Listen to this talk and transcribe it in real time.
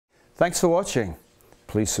Thanks for watching.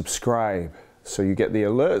 Please subscribe so you get the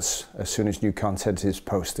alerts as soon as new content is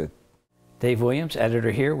posted. Dave Williams, editor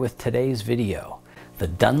here with today's video. The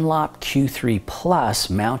Dunlop Q3 Plus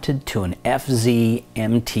mounted to an FZ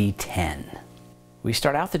MT-10. We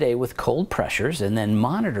start out the day with cold pressures and then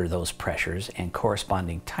monitor those pressures and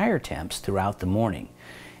corresponding tire temps throughout the morning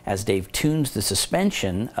as Dave tunes the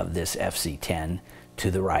suspension of this FZ-10 to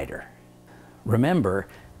the rider. Remember,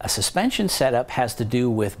 a suspension setup has to do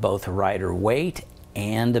with both rider weight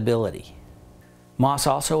and ability. Moss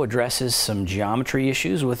also addresses some geometry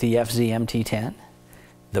issues with the FZ MT-10,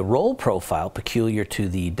 the roll profile peculiar to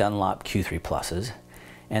the Dunlop Q3 Pluses,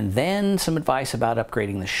 and then some advice about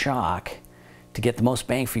upgrading the shock to get the most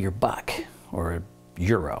bang for your buck, or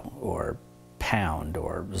euro, or pound,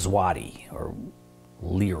 or zloty, or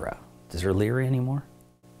lira. Is there lira anymore?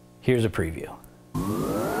 Here's a preview.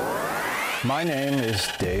 My name is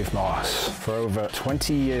Dave Moss. For over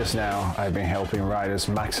 20 years now, I've been helping riders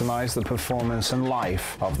maximize the performance and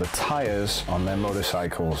life of the tires on their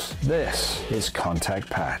motorcycles. This is Contact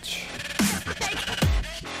Patch.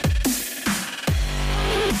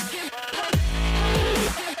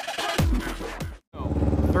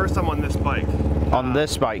 First time on this bike. On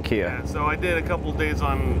this bike here? Yeah, so I did a couple days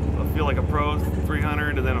on, I feel like a Pro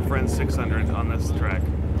 300 and then a friend 600 on this track.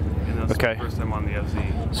 And that's okay. The first time on the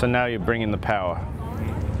FZ. So now you're bringing the power.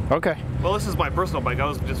 Mm-hmm. Okay. Well, this is my personal bike. I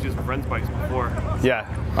was just using friends' bikes before. Yeah,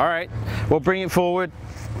 all right. We'll bring it forward.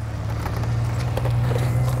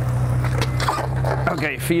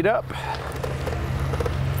 Okay, feet up.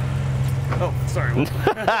 Oh, sorry.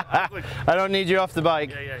 I don't need you off the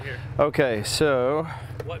bike. Yeah, here. Okay, so.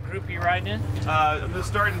 What group are you riding in? I'm just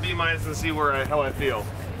starting B- and see how I feel.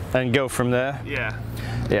 And go from there? Yeah.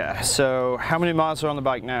 Yeah, so how many miles are on the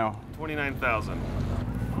bike now? 29,000.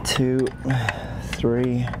 2,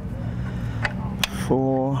 3,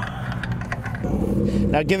 4.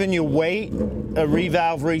 Now, given your weight, a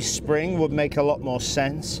revalve respring would make a lot more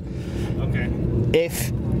sense. Okay.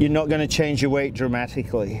 If you're not going to change your weight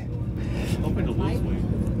dramatically. Hoping to lose weight.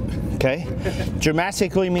 Okay.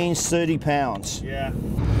 Dramatically means 30 pounds. Yeah.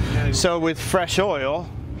 So with fresh oil,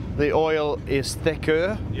 the oil is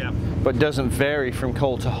thicker, yeah, but doesn't vary from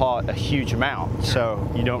cold to hot a huge amount, so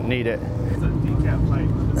you don't need it. It's a decaf pipe.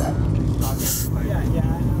 Yeah, I was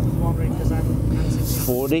wondering because I'm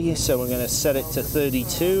 40, so we're going to set it to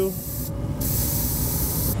 32.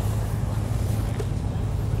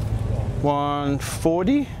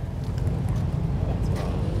 140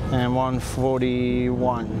 and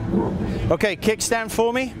 141. Okay, kickstand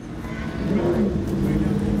for me.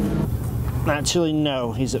 Actually,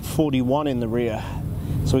 no, he's at 41 in the rear,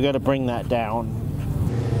 so we got to bring that down.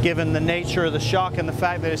 Given the nature of the shock and the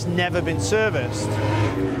fact that it's never been serviced,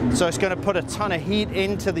 so it's going to put a ton of heat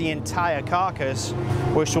into the entire carcass,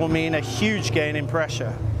 which will mean a huge gain in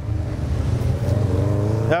pressure.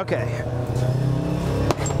 Okay.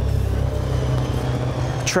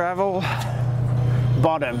 Travel,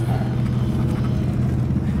 bottom.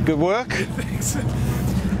 Good work? Thanks.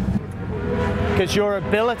 Because your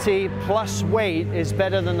ability plus weight is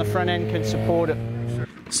better than the front end can support it.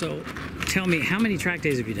 So, tell me, how many track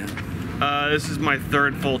days have you done? This is my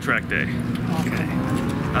third full track day. Okay.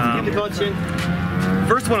 Get the clutch in.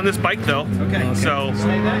 First one on this bike, though. Okay. So,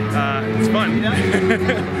 it's fun.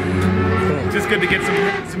 Just good to get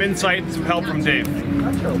some insight and some help from Dave.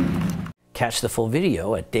 Catch the full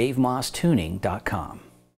video at davemosstuning.com.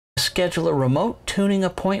 Schedule a remote tuning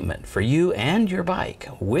appointment for you and your bike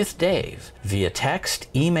with Dave via text,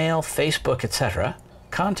 email, Facebook, etc.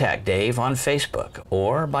 Contact Dave on Facebook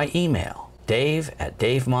or by email,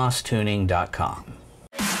 dave@davemosstuning.com.